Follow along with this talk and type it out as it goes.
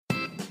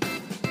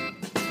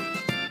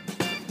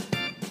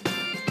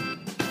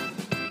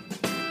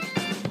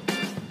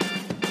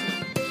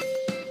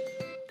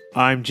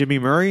I'm Jimmy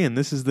Murray, and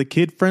this is the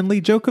kid-friendly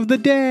joke of the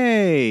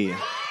day.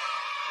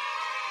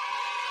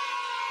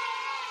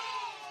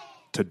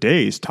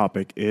 Today's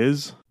topic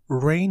is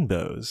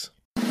rainbows.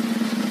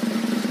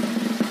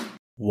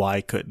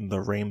 Why couldn't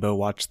the rainbow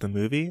watch the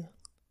movie?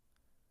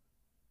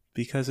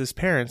 Because his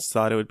parents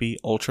thought it would be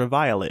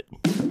ultraviolet.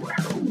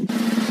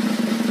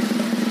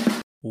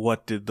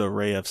 What did the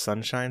ray of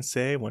sunshine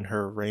say when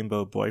her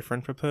rainbow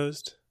boyfriend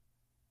proposed?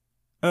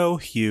 Oh,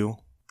 hue.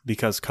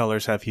 Because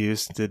colors have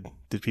hues. Did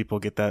people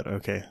get that?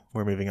 Okay,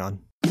 we're moving on.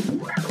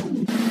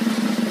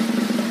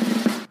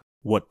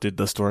 What did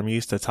the storm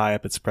use to tie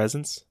up its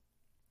presents?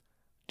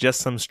 Just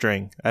some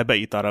string. I bet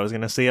you thought I was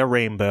going to say a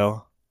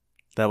rainbow.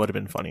 That would have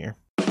been funnier.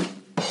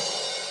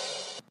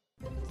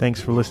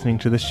 Thanks for listening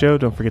to this show.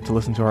 Don't forget to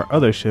listen to our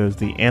other shows,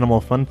 the Animal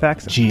Fun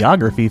Facts,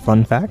 Geography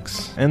Fun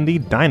Facts, and the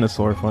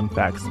Dinosaur Fun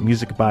Facts.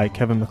 Music by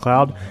Kevin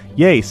MacLeod.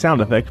 Yay, sound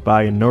effect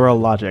by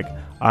Neurologic.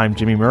 I'm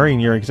Jimmy Murray,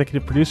 and your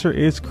executive producer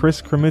is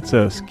Chris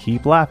Kremitzos.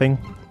 Keep laughing.